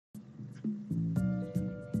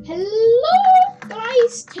Hello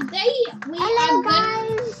guys, today we Hello,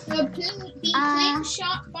 are going to be playing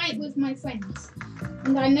SharkBite with my friends.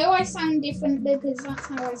 And I know I sound different because that's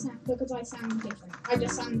how I sound, because I sound different. I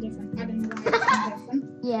just sound different. I don't know why I sound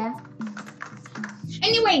different. Yeah.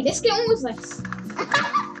 Anyway, let's get on with this.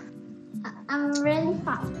 I'm really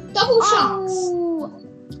fast. Double sharks. Oh,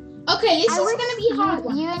 Okay, this is going to be a hard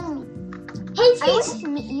one. You and Hopefully,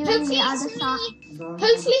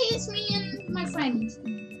 hopefully it's me and my friend.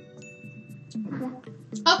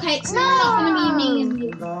 Okay, it's not going to be me and you.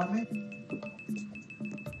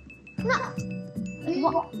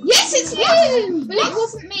 No. Yes, it's you! But it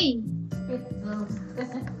wasn't me.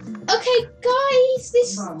 Okay, guys,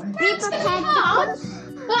 this is hard.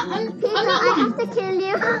 But I'm not I have to kill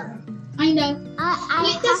you. I know.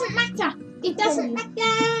 It doesn't matter. It doesn't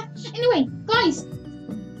matter. Anyway, guys,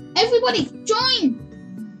 everybody, join.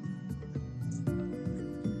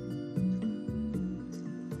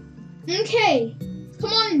 Okay,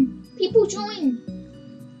 come on, people join.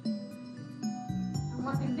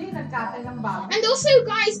 And also,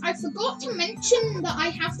 guys, I forgot to mention that I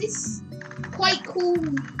have this quite cool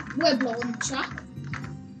web launcher.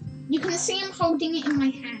 You can see I'm holding it in my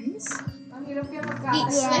hands.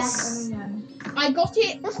 It's this. I got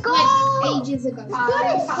it like ages ago.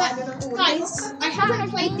 But guys, I haven't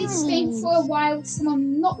played this game for a while, so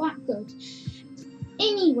I'm not that good.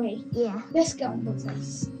 Anyway, let's get on with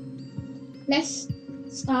this. Let's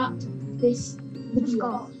start this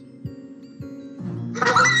video.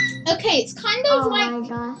 Okay, it's kind of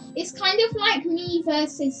like me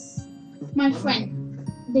versus my friend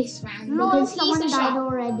this round because he's a shark.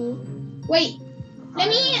 Already. Wait, can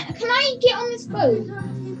I get on this boat?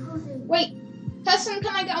 Wait, person,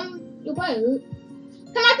 can I get on your boat?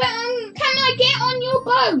 Can I get on your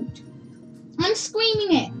boat? I'm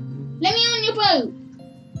screaming it. Let me on your boat.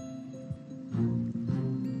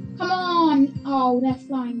 Come on. Oh, they're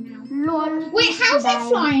flying now. Lol. Wait, how's it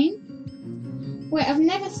flying? Wait, I've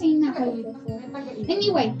never seen that boat before.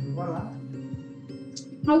 Anyway,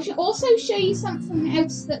 I'll also show you something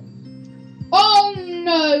else that... Oh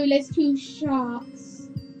no, there's two sharks.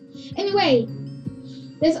 Anyway,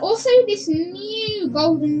 there's also this new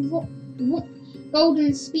golden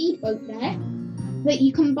speedboat there that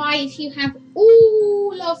you can buy if you have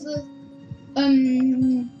all of the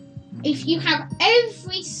if you have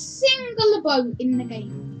every single boat in the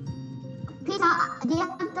game. Peter, do you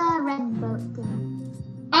have the red boat thing?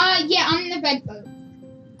 Yeah, I'm the red boat.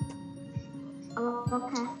 Oh,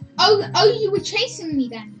 okay. Oh, you were chasing me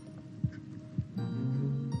then.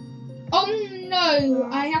 Oh no,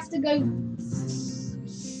 I have to go.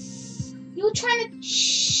 You're trying to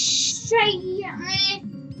say me.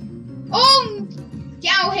 Oh,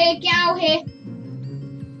 get out here, get out here.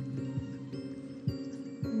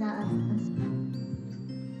 No.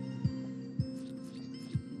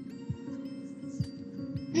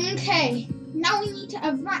 Okay, now we need to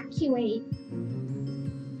evacuate.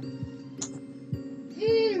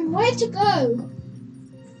 Where to go?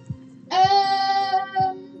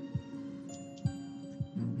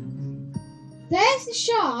 There's the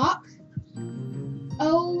shark.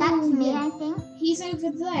 Oh, That's me, I think. He's over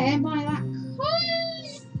there by that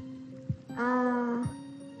car.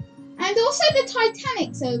 And also the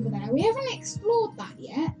Titanic's over there. We haven't explored that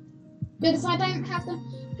yet because I don't have the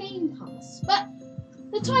game pass. But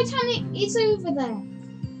the Titanic is over there.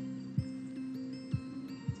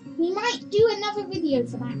 We might do another video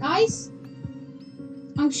for that, guys.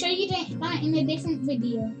 I'll show you that in a different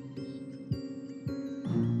video.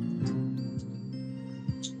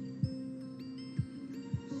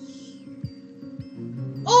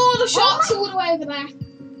 Oh, the shark's all the way over there.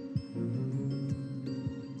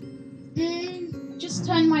 Just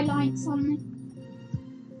turn my lights on.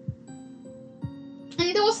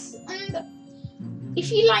 And also,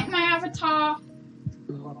 if you like my avatar,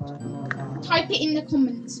 type it in the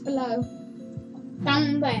comments below.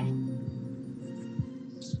 Down there.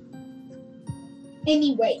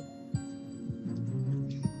 Anyway,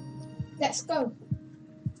 let's go.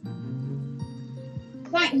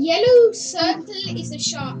 That yellow circle is a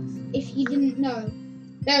shark, if you didn't know.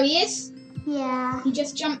 There he is. Yeah. He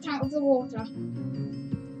just jumped out of the water.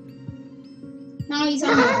 Now he's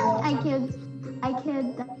under the water. I killed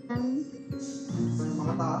them.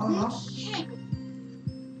 Okay.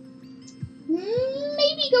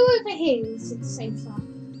 Maybe go over here, it's safer.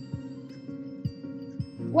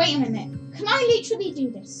 Wait a minute. Can I literally do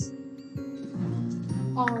this?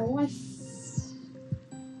 Oh,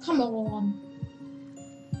 come on.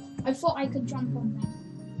 I thought I could jump on there.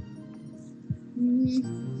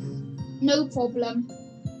 No problem.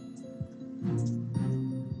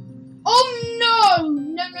 Oh no!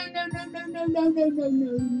 No, no,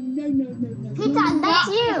 Peter, that's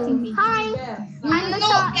you. Hi. You're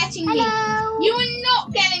not getting me. Hello. You are not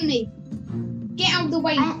getting me. Get out of the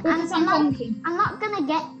way because I'm honking. I'm not gonna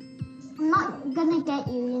get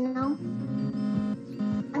you, you know.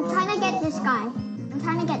 I'm trying to get this guy.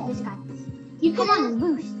 You Come can on,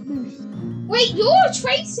 boost. wait. You're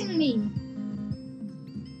tracing me.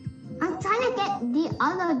 I'm trying to get the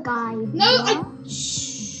other guy. No,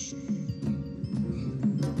 Shh.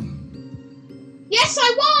 Yes, I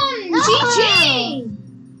won. No.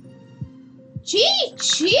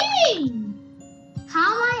 GG. How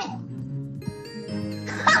am I?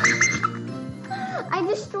 I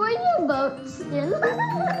destroyed your boat still.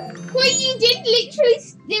 Wait, you did literally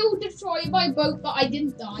still destroy my boat, but I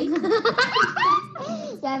didn't die. You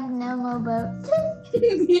have no more boats.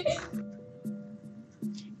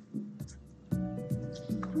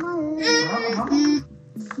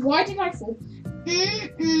 Why did I fall?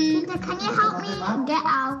 Peter, can you help me get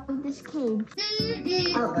out of this cave?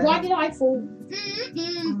 Why did I fall?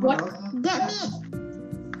 What? Get me.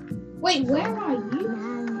 Wait, where are you?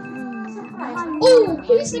 Oh,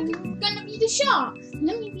 who's gonna be the shark?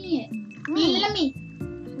 Let me be it. Let me.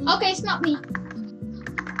 Okay, it's not me.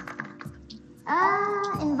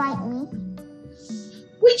 Invite me.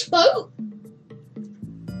 Which boat?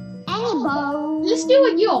 Any boat. Let's do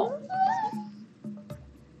a yacht.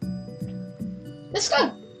 Let's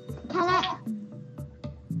go. Can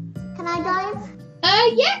I drive?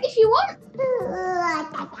 Yeah, if you want.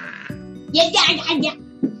 Yeah.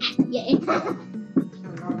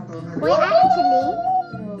 Wait, actually,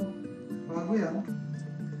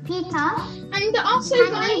 Peter. And also,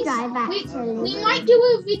 Can guys, you drive, actually? we might do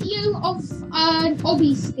a video of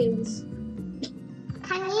obby skills.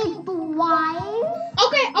 Can you drive?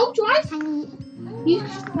 Okay, I'll drive. Can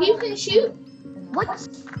You can shoot. what?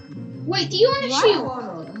 Wait, do you want to shoot?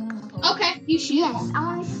 Okay, you shoot. Yes, I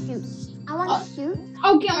want to shoot.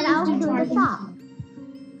 I'll get And I'll on shoot to the driving. shark.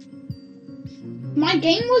 My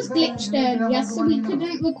game was glitched earlier, so we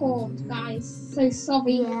couldn't record, guys. So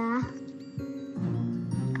sorry. Yeah.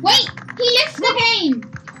 Wait, he left the game.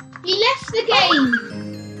 He left the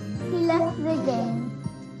game.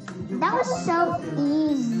 That was so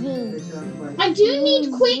easy. I do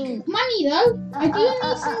need quick money though. I do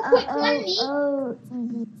need some quick money.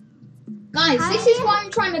 Guys, this is what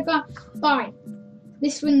I'm trying to buy.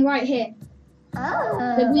 This thing right here.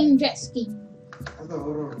 The green jet ski.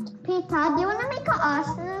 Peter, do you want to make an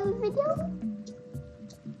Arsenal video?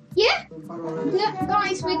 Yeah,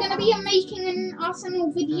 guys, we're going to be making an Arsenal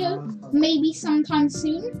video. Maybe sometime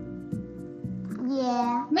soon.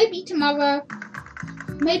 Yeah. Maybe tomorrow.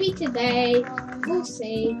 Maybe today. We'll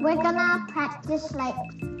see. We're gonna practice like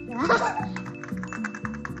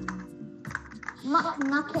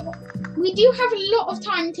knock it. We do have a lot of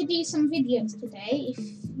time to do some videos today. If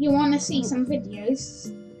you want to see some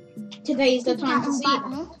videos, today's the time to see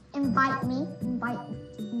it. Invite me.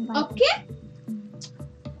 Okay.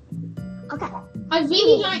 Okay. I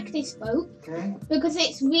really like this boat because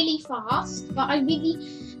it's really fast. But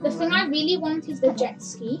the thing I really want is the jet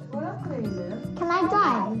ski. Can I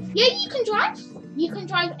drive? Yeah, you can drive. You can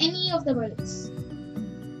drive any of the boats.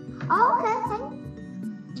 Oh, okay.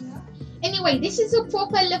 Anyway, this is a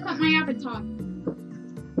proper look at my avatar.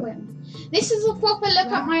 Wait. This is a proper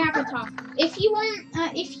look at my avatar. If you want,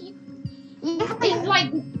 if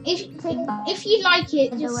you like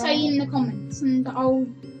it, just say in the comments, and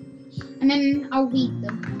then I'll read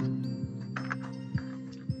them.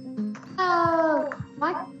 Oh,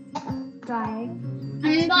 what? Drive.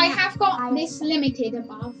 And I have got this limited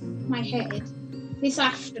above my head. This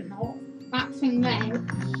astronaut, that thing there.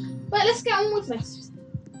 But let's get on with this.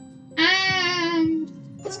 And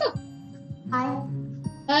let's go.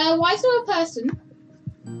 Why is there a person?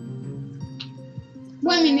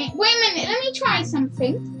 Wait a minute, let me try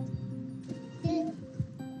something.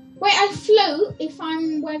 Wait, I float if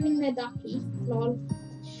I'm wearing the ducky. Lol.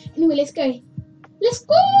 Anyway, let's go. Let's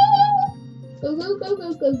go! Go, go, go,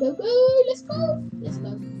 go, go, go, go. Let's go. Let's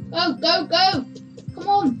go. Go, go, go. Come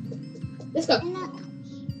on. Let's go.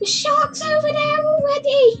 The shark's over there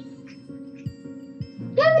already.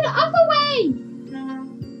 Go the other way.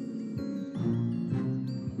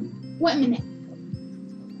 Wait a minute.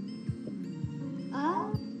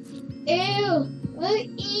 Ew.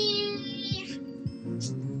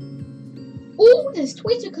 Oh, there's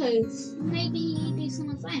Twitter codes. Maybe do some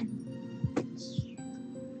of them.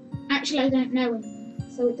 Actually, I don't know him,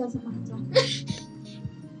 so it doesn't matter.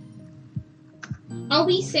 I'll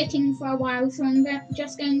be sitting for a while, so I'm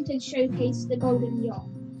just going to showcase the golden yacht.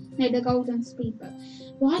 No, the golden speedboat.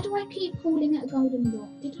 Why do I keep calling it a golden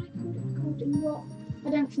yacht? Did I call it a golden yacht? I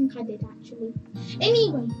don't think I did actually.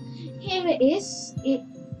 Anyway, here it is.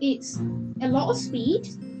 It's a lot of speed,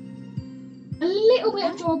 a little bit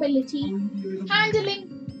of durability, handling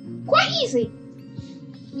quite easy.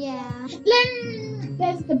 Yeah. Then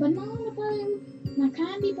there's the banana bow, my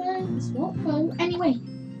candy bow, the swap bow. Anyway,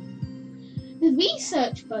 the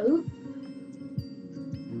research bow,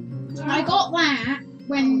 I got that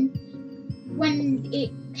when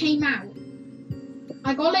it came out.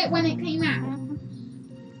 I got it when it came out.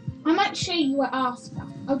 I might show you it after.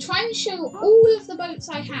 I'll try and show all of the boats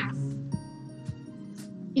I have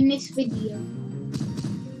in this video.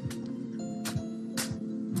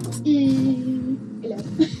 Hello.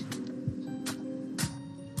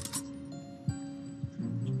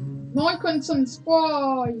 Like and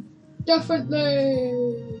subscribe.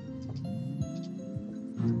 Definitely.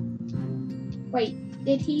 Wait,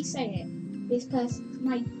 did he say it? This person,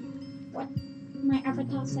 my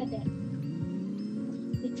avatar said it.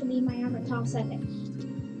 Literally, my avatar said it.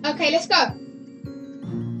 Okay, let's go.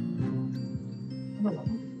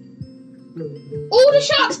 All the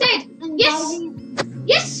sharks dead. Yes.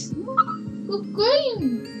 Yes. Good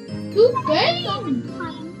game. Good game.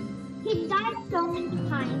 He died so many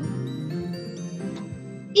times.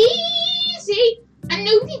 Easy. And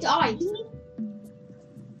nobody died.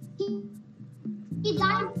 He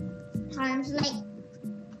died times, like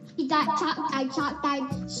he died, shark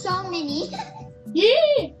died so many.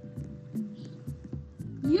 Yeah.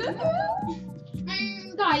 Yeah.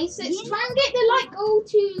 Guys, let's try and get the like goal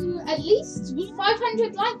to at least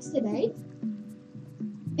 500 likes today.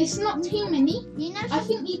 It's not too many. You know, I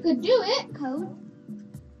think you could do it. Code.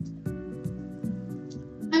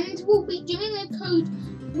 And we'll be doing a code.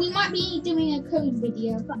 We might be doing a code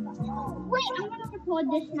video. Wait, I'm gonna record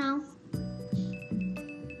this now.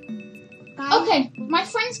 Guys, Okay, my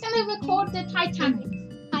friend's gonna record the Titanic.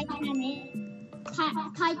 By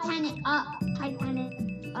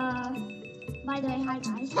the way, hi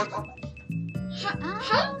guys.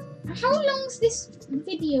 How long's this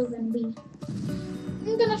video gonna be?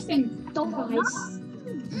 I'm gonna think, guys.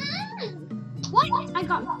 What? I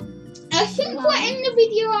got. I think we're in the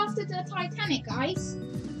video after the Titanic, guys.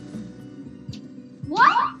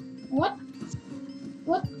 What? What?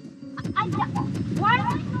 What? Why am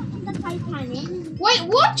I not in the Titanic? Wait,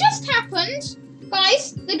 what just happened?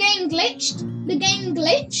 Guys, the game glitched. The game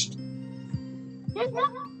glitched. There's a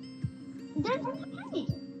Titanic.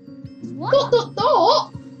 What?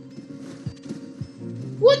 Dot.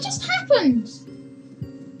 What just happened?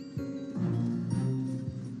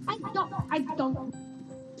 I don't.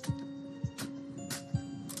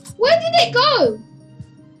 Where did it go?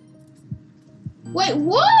 Wait,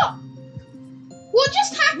 what? What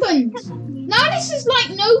just happened? Now this is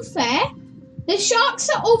like no fair. The sharks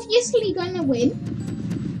are obviously gonna win.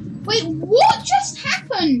 Wait, what just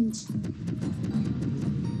happened?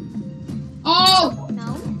 Oh!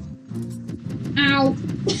 No. Ow.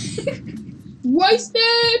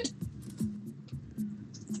 Wasted!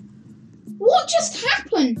 What just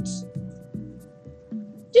happened?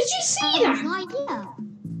 Did you see that? No idea.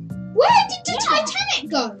 Where did the Titanic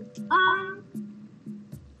go?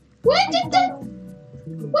 Where did it go?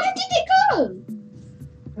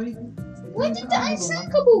 Where did the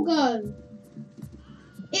unsinkable go?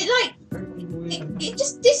 It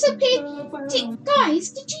just disappeared.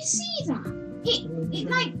 Guys, did you see that? It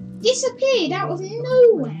like disappeared out of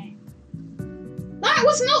nowhere. That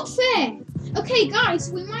was not fair. Okay,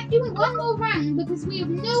 guys, we might do it one more round because we have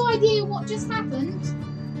no idea what just happened.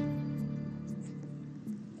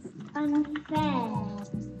 Unfair.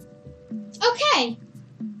 Okay.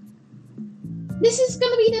 This is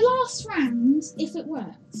going to be the last round if it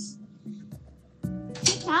works.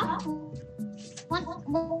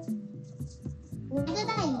 What did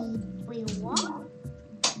I eat? Wait, what?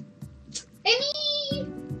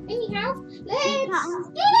 Anyhow, let's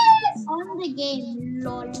do this! On the game,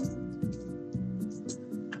 lol.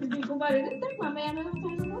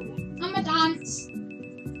 I'm a dance.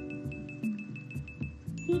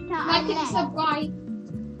 Peter, Like and subscribe,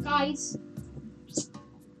 guys.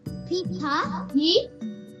 Peter, Ye?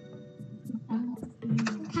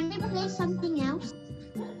 can we play something else?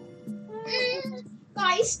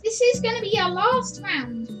 Guys, this is going to be our last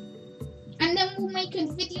round. And then we'll make a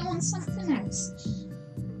video on something else.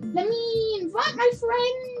 Let me invite my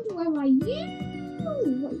friend. Where are you?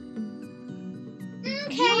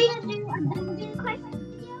 Okay. You wanna do a Dungeon Quest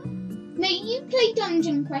video? No, you play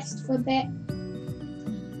Dungeon Quest for a bit.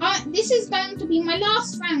 This is going to be my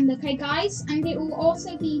last round, okay, guys? And it will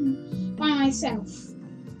also be by myself.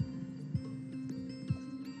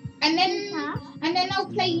 And and then I'll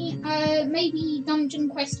play maybe Dungeon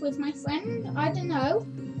Quest with my friend. I don't know.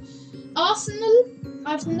 Arsenal?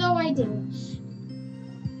 I have no idea.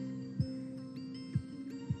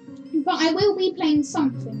 But I will be playing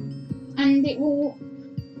something, and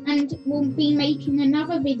we'll be making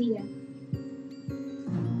another video.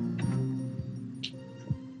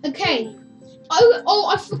 Okay.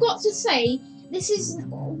 Oh, I forgot to say, this is the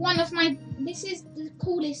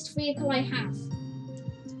coolest vehicle I have.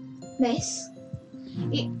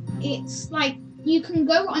 It's like you can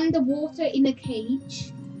go underwater in a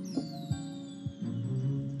cage.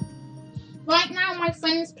 Right now my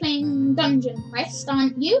friend's playing Dungeon Quest,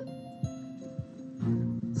 aren't you?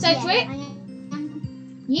 Cedric?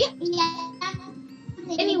 Yeah.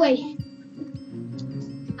 Anyway.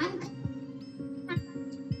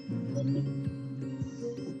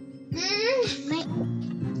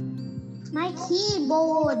 My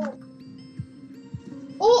keyboard.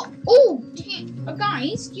 Oh,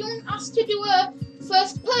 guys, do you want us to do a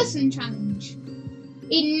first-person challenge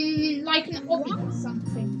in like an obby or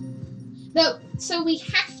something? So we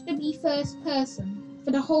have to be first person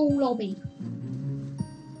for the whole lobby.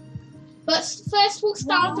 But first we'll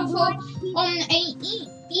start off on a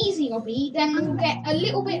easy lobby, then we'll get a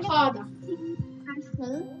little bit harder.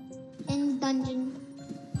 In dungeon.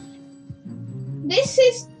 This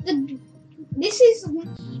is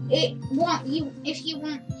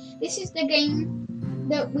the game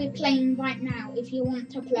that we're playing right now. If you want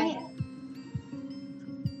to play it,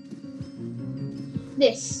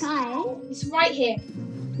 this Guys, it's right here.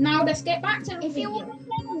 Now let's get back to the if video. you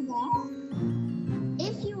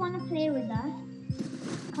want to play with us,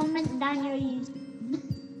 comment down your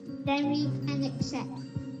username. Then we can accept.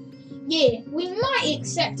 Yeah, we might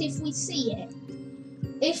accept if we see it.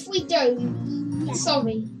 If we don't, Yeah.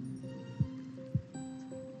 sorry.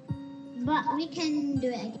 But we can do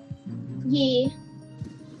it again. Yeah,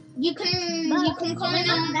 you can comment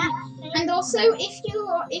on that, and also if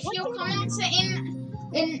your comments are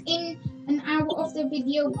in an hour of the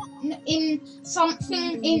video, in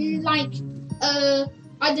something in like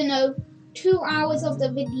I don't know, 2 hours of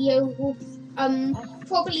the video, we'll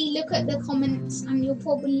probably look at the comments and you'll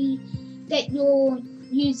probably get your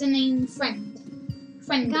username friend.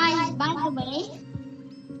 Guys, by the way,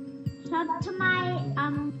 sub to my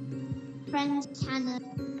friend's channel.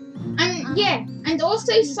 And yeah, and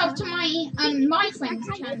also sub to my friend's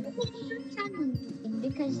channel.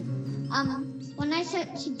 Because when I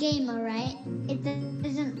search gamer, right, it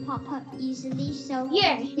doesn't pop up easily. So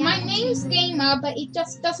Yeah, my name's Gamer, but it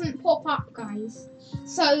just doesn't pop up, guys.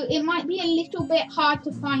 So it might be a little bit hard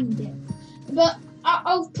to find it. But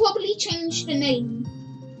I'll probably change the name.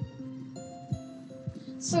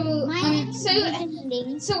 So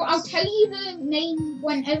I'll tell you the name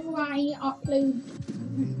whenever I upload.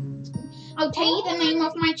 I'll tell you the name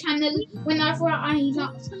of my channel whenever I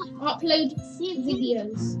upload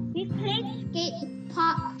videos. we played skate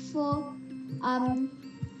park for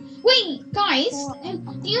Wait, guys,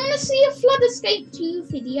 do you want to see a Flood Escape 2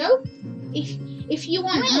 video? If you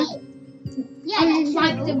want to,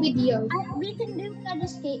 like the video. We can do Flood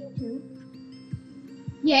Escape too.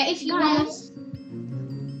 Yeah, if you want.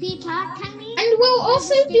 Peter, can we? And we'll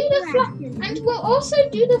also do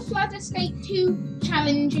the Flood Escape 2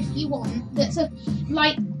 challenge if you want. That's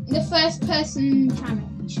like the first person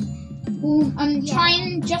challenge. We'll try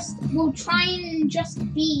and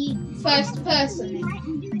just be first person.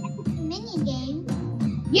 Mini game.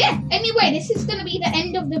 Yeah. Anyway, this is gonna be the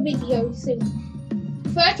end of the video soon.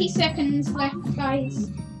 30 seconds left, guys.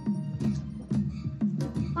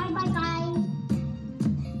 Bye bye, guys.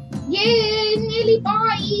 Yeah, nearly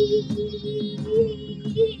bye.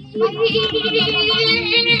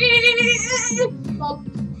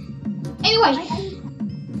 Anyway,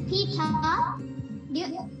 Peter, do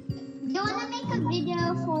you want to make a video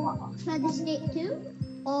for Flood Escape 2?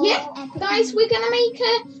 Or yeah, guys, we're gonna make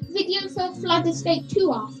a video for Flood Escape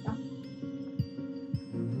 2 after.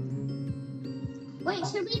 Wait,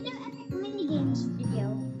 should we do Epic Minigames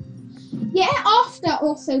video? Yeah, after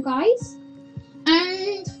also, guys.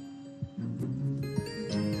 And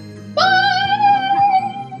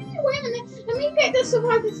bye! Wait a minute, let me get the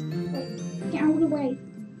survivors. Wait, get out of the way.